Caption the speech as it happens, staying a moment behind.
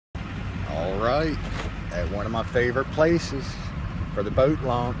right, at one of my favorite places for the boat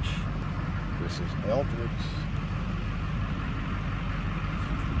launch. This is Eldred's.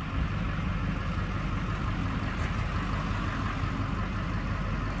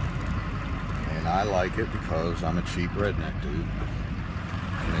 And I like it because I'm a cheap redneck dude.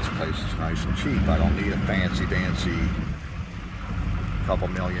 And this place is nice and cheap. I don't need a fancy dancy couple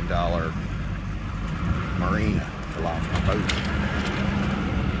 $1 million marina to launch my boat.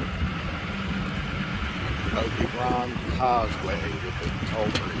 Mercruiser Quadrajet with the toll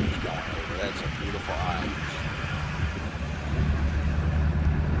bridge going over. That's a beautiful island.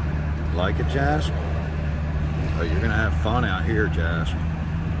 Like it, Jasper? Oh, you're gonna have fun out here, Jasper.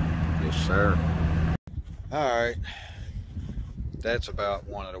 Yes, sir. Alright. That's about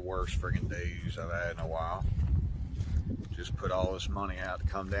one of the worst friggin' days I've had in a while. Just put all this money out to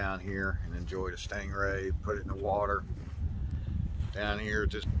come down here and enjoy the Stingray, put it in the water. Down here,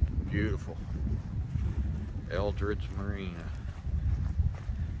 just beautiful. Eldred's Marina.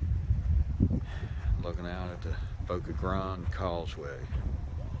 Looking out at the Boca Grande Causeway.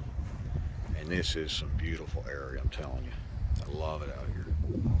 And this is some beautiful area, I'm telling you. I love it out here.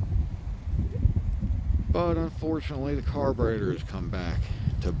 But unfortunately, the carburetor has come back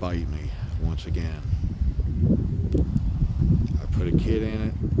to bite me once again. I put a kit in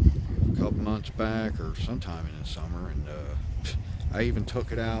it a couple months back or sometime in the summer, and I even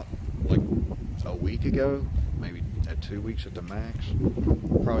took it out like a week ago, maybe at 2 weeks at the max,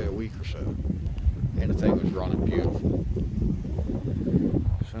 probably a week or so, and the thing was running beautiful.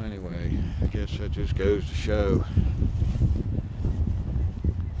 So anyway, I guess that just goes to show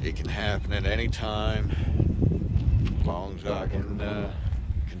it can happen at any time, as long as I can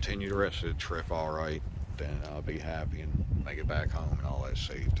continue the rest of the trip all right. Then I'll be happy and make it back home and all that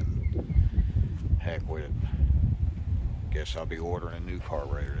safe, and heck with it. Guess I'll be ordering a new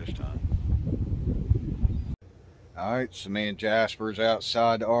carburetor this time. Alright, so me and Jasper's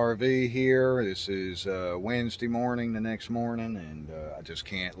outside the RV here. This is Wednesday morning, the next morning, and I just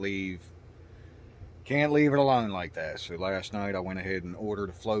can't leave it alone like that. So last night I went ahead and ordered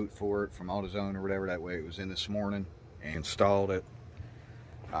a float for it from AutoZone or whatever. That way it was in this morning and installed it.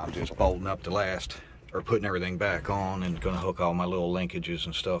 I'm just bolting up the last, or putting everything back on, and gonna hook all my little linkages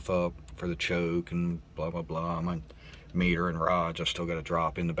and stuff up for the choke and blah blah blah. My meter and rods I still got to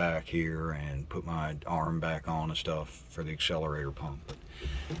drop in the back here, and put my arm back on and stuff for the accelerator pump.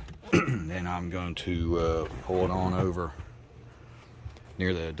 Then I'm going to pull it on over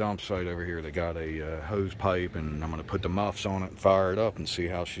near the dump site over here. They got a hose pipe, and I'm going to put the muffs on it and fire it up and see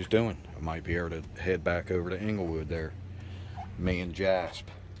how she's doing. I might be able to head back over to Inglewood there, me and Jasp.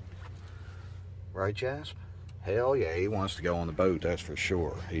 Right, Jasp? Hell yeah, he wants to go on the boat, that's for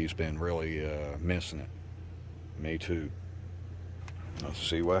sure. He's been really missing it. Me too. Let's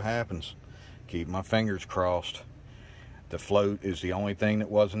see what happens. Keep my fingers crossed. The float is the only thing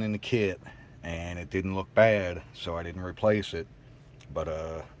that wasn't in the kit, and it didn't look bad, so I didn't replace it.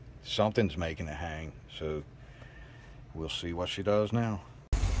 But something's making it hang, so we'll see what she does now.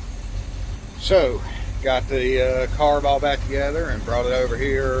 So, got the carb all back together and brought it over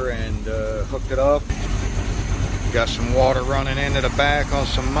here and hooked it up. Got some water running into the back on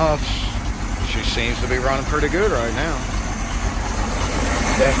some muffs. She seems to be running pretty good right now.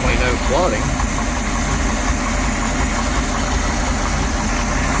 Definitely no flooding.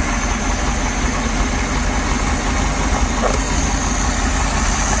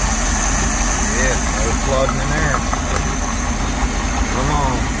 Yeah, no flooding in there. Come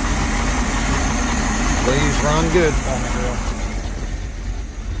on. Please run good for me, girl.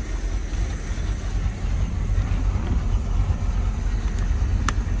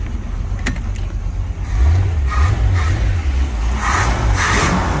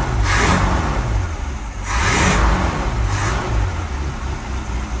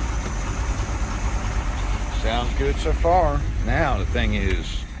 Sounds good so far. Now the thing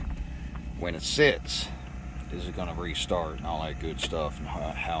is, when it sits, is it going to restart and all that good stuff, and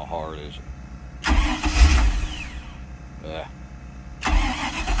how hard is it?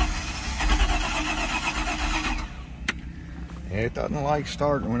 It doesn't like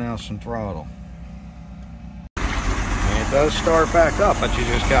starting without some throttle. And it does start back up, but you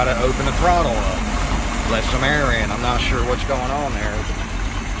just got to open the throttle up, let some air in. I'm not sure what's going on there, but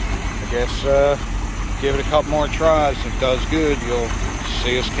I guess give it a couple more tries. If it does good, you'll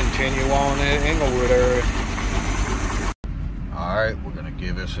see us continue on in Inglewood area. Alright, we're going to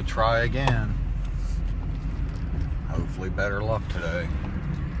give this a try again. Hopefully better luck today.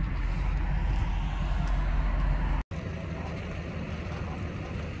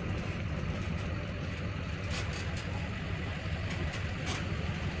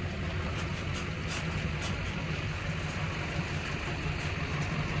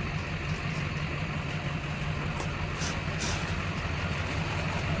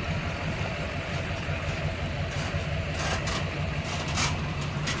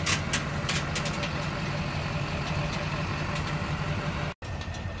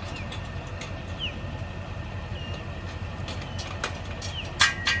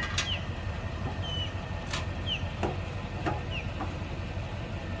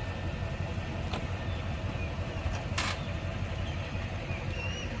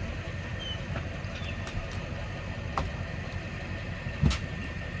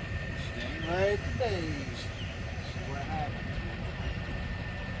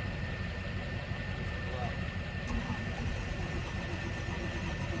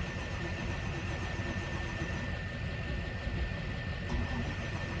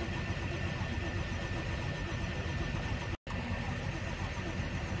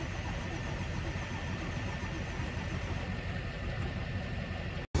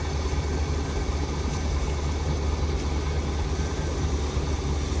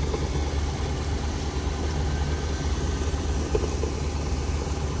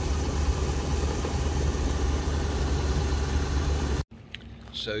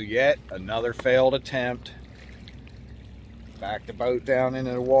 So yet another failed attempt. Back the boat down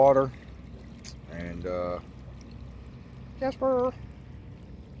into the water. And Jasper.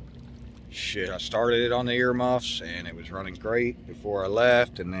 Shit, I started it on the earmuffs and it was running great before I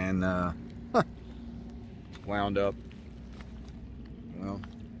left, and then wound up, well,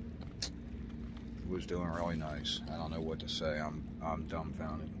 it was doing really nice. I don't know what to say. I'm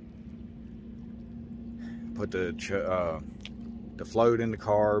dumbfounded. Put the float in the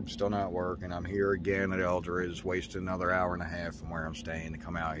carb, still not working. I'm here again at Eldredge, wasted another hour and a half from where I'm staying to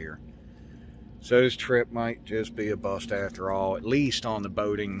come out here. So this trip might just be a bust after all, at least on the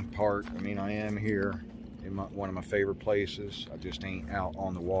boating part. I mean, I am here in one of my favorite places. I just ain't out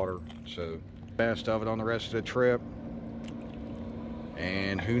on the water. So best of it on the rest of the trip.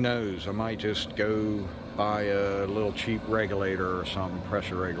 And who knows, I might just go buy a little cheap regulator or something,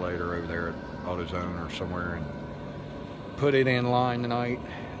 pressure regulator over there at AutoZone or somewhere, and put it in line tonight,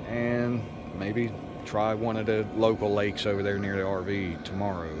 and maybe try one of the local lakes over there near the RV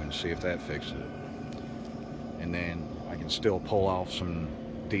tomorrow and see if that fixes it. And then I can still pull off some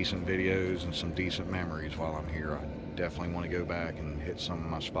decent videos and some decent memories while I'm here. I definitely want to go back and hit some of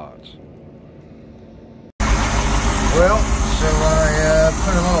my spots. Well, so I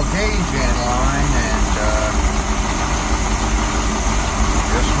put a little gauge in line, and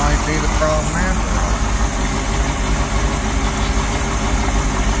this might be the problem after all.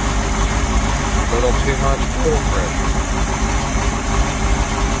 A little too much pull pressure.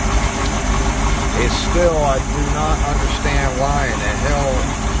 It's still, I do not understand why in the hell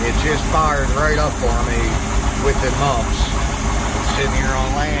it just fired right up for me with the mumps. I'm sitting here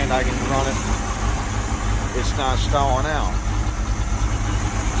on land, I can run it. It's not stalling out.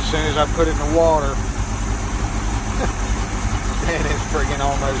 As soon as I put it in the water, man, it friggin'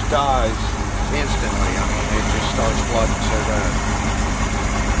 almost dies instantly. I mean, it just starts flooding so bad.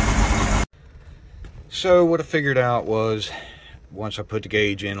 So what I figured out was, once I put the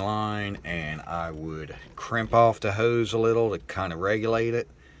gauge in line, and I would crimp off the hose a little to kind of regulate it,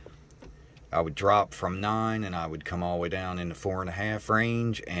 I would drop from 9 and I would come all the way down in the 4.5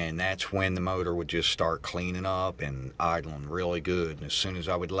 range, and that's when the motor would just start cleaning up and idling really good. And as soon as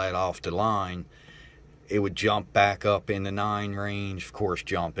I would let off the line, it would jump back up in the 9 range, of course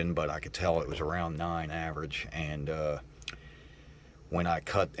jumping, but I could tell it was around 9 average. And when I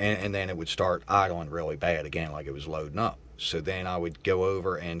cut, and then it would start idling really bad again, like it was loading up. So then I would go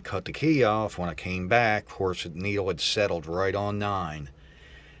over and cut the key off. When I came back, of course, the needle had settled right on 9.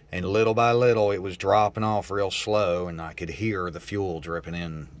 And little by little, it was dropping off real slow, and I could hear the fuel dripping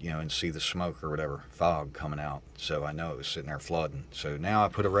in, you know, and see the smoke or whatever, fog coming out. So I know it was sitting there flooding. So now I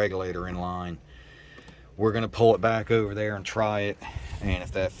put a regulator in line. We're going to pull it back over there and try it. And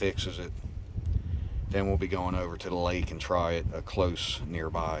if that fixes it, then we'll be going over to the lake and try it, a close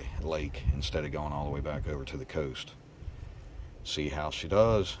nearby lake, instead of going all the way back over to the coast. See how she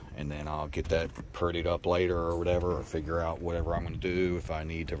does, and then I'll get that prettied up later or whatever, or figure out whatever I'm going to do. If I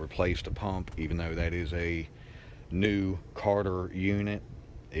need to replace the pump, even though that is a new Carter unit,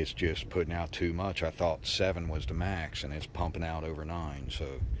 it's just putting out too much. I thought 7 was the max, and it's pumping out over 9. So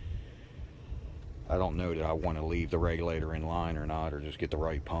I don't know that I want to leave the regulator in line or not, or just get the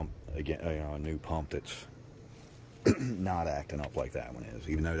right pump again, you know, a new pump that's not acting up like that one is,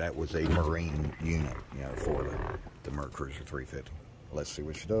 even though that was a marine unit, you know, for the Mercruiser 350. Let's see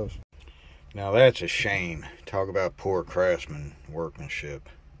what she does. Now that's a shame. Talk about poor craftsman workmanship.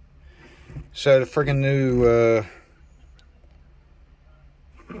 So the friggin' new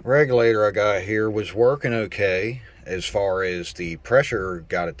regulator I got here was working okay, as far as the pressure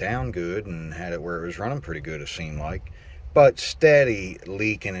got it down good and had it where it was running pretty good, it seemed like, but steady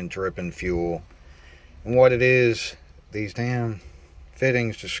leaking and dripping fuel. And what it is, these damn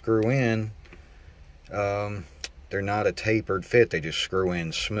fittings to screw in, they're not a tapered fit. They just screw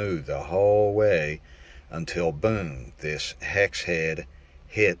in smooth the whole way until, boom, this hex head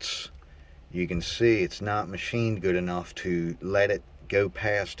hits. You can see it's not machined good enough to let it go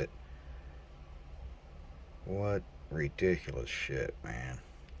past it. What ridiculous shit, man.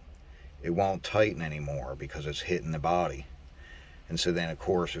 It won't tighten anymore because it's hitting the body. And so then, of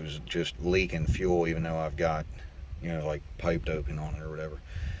course, it was just leaking fuel, even though I've got, you know, like piped open on it or whatever.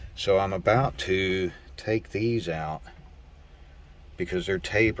 So I'm about to take these out because they're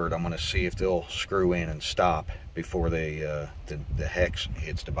tapered. I'm going to see if they'll screw in and stop before they the hex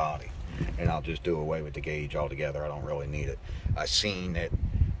hits the body. And I'll just do away with the gauge altogether. I don't really need it. I seen that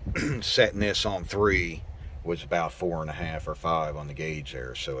setting this on 3 was about 4.5 or 5 on the gauge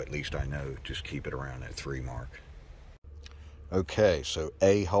there. So at least I know, just keep it around that 3 mark. Okay, so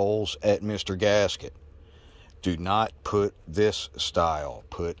A-holes at Mr. Gasket. Do not put this style.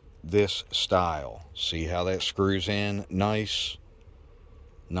 Put this style. See how that screws in nice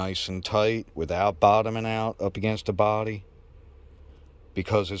and tight without bottoming out up against the body,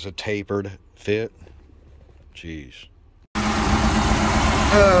 because it's a tapered fit. Jeez.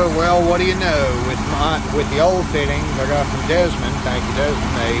 Well, what do you know, with the old fittings I got from Desmond, thank you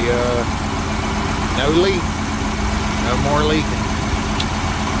Desmond, they no leak, no more leaking.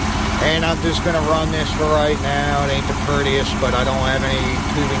 And I'm just going to run this for right now. It ain't the prettiest, but I don't have any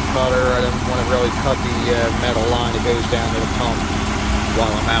tubing cutter. I don't want to really cut the metal line that goes down to the pump while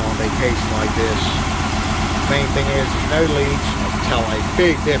I'm out on vacation like this. Main thing is no leaks. I can tell a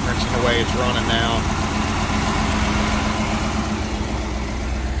big difference in the way it's running now.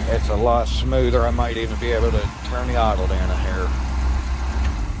 It's a lot smoother. I might even be able to turn the idle down a hair.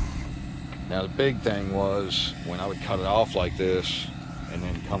 Now the big thing was when I would cut it off like this, and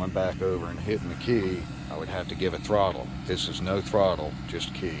then coming back over and hitting the key, I would have to give it throttle. This is no throttle,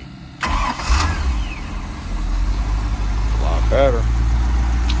 just key. A lot better.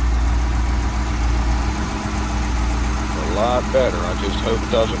 A lot better. I just hope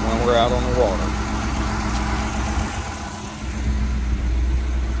it doesn't when we're out on the water.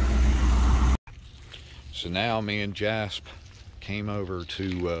 So now me and Jasp came over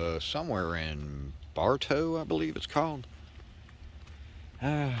to somewhere in Bartow, I believe it's called.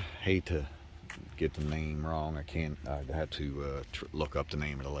 I hate to get the name wrong. I'd have to look up the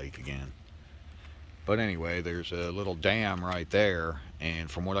name of the lake again. But anyway, there's a little dam right there, and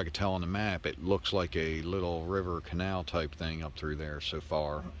from what I could tell on the map, it looks like a little river canal type thing up through there so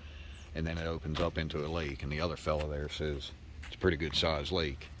far. And then it opens up into a lake, and the other fella there says it's a pretty good sized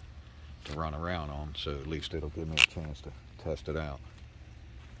lake to run around on, so at least it'll give me a chance to test it out.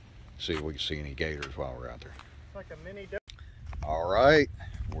 See if we can see any gators while we're out there. It's like a mini. All right,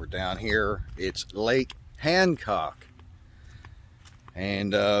 we're down here. It's Lake Hancock,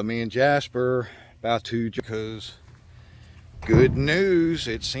 and me and Jasper about to, because good news,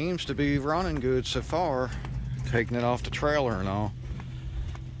 it seems to be running good so far, taking it off the trailer and all.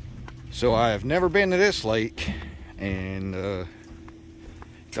 So I have never been to this lake, and it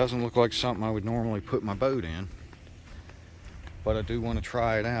doesn't look like something I would normally put my boat in, but I do want to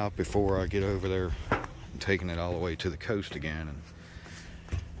try it out before I get over there, taking it all the way to the coast again, and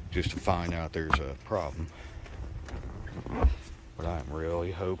just to find out there's a problem. But I'm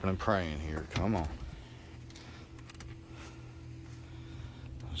really hoping and praying here. Come on.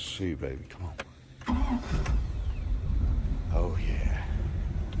 Let's see, baby. Come on. Oh yeah.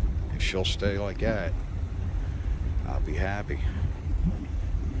 If she'll stay like that, I'll be happy.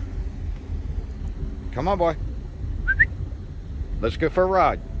 Come on, boy. Let's go for a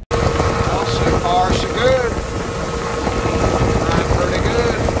ride. Well, so far, so good. Riding pretty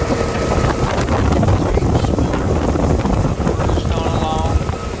good. Cruising on along.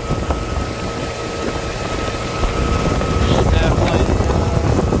 Definitely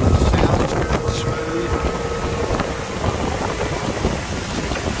sounds good and smooth.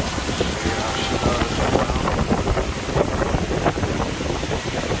 See how she does around.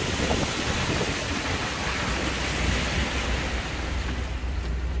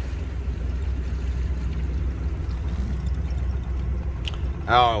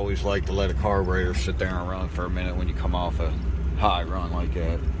 I always like to let a carburetor sit there and run for a minute when you come off a high run like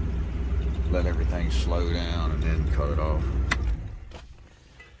that. Let everything slow down and then cut it off.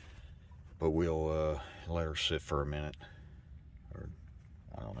 But we'll let her sit for a minute. Or,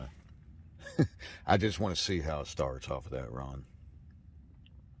 I don't know. I just want to see how it starts off of that run.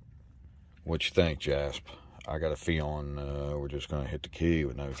 What you think, Jasp? I got a feeling we're just going to hit the key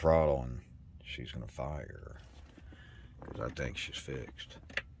with no throttle and she's going to fire. Because I think she's fixed.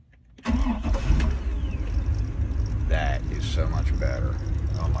 That is so much better.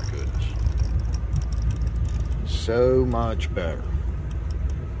 Oh my goodness. So much better.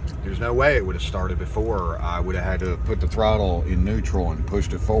 There's no way it would have started before. I would have had to put the throttle in neutral and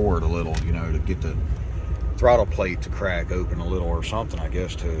pushed it forward a little, you know, to get the throttle plate to crack open a little or something, I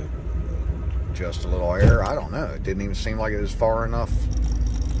guess, to adjust a little air. I don't know. It didn't even seem like it was far enough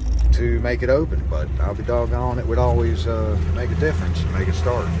to make it open, but I'll be doggone, it would always make a difference and make it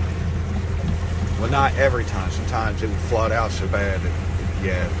start. Well, not every time. Sometimes it would flood out so bad that,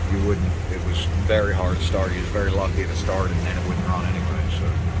 yeah, you wouldn't, it was very hard to start. You was very lucky to start and then it wouldn't run anyway, so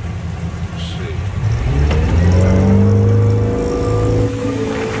let's see.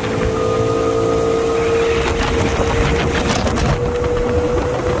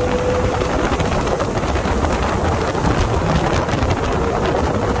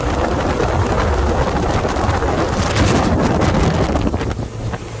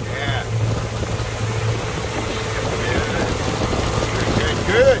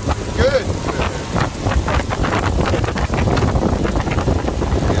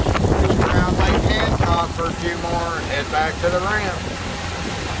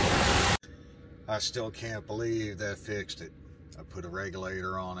 I still can't believe that fixed it. I put a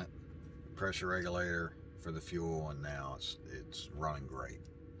regulator on it, pressure regulator for the fuel, and now it's running great.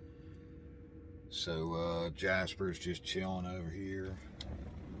 So Jasper's just chilling over here,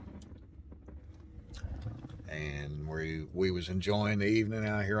 and we was enjoying the evening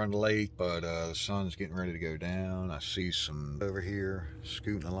out here on the lake, but the sun's getting ready to go down. I see some over here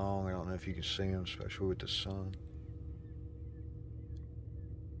scooting along. I don't know if you can see them, especially with the sun.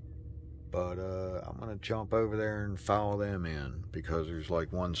 But I'm gonna jump over there and follow them in, because there's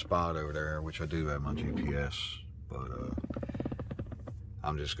like one spot over there, which I do have my GPS, but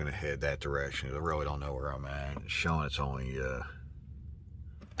I'm just gonna head that direction. I really don't know where I'm at. It's showing it's only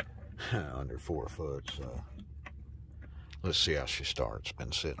under 4 foot, so let's see how she starts.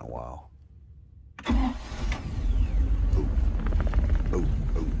 Been sitting a while. Oh, oh,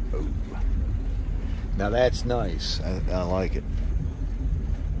 oh, oh. Now that's nice. I like it.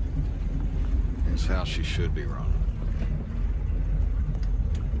 That's how she should be running.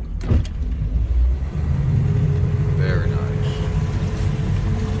 Very nice.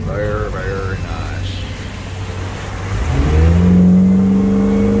 Very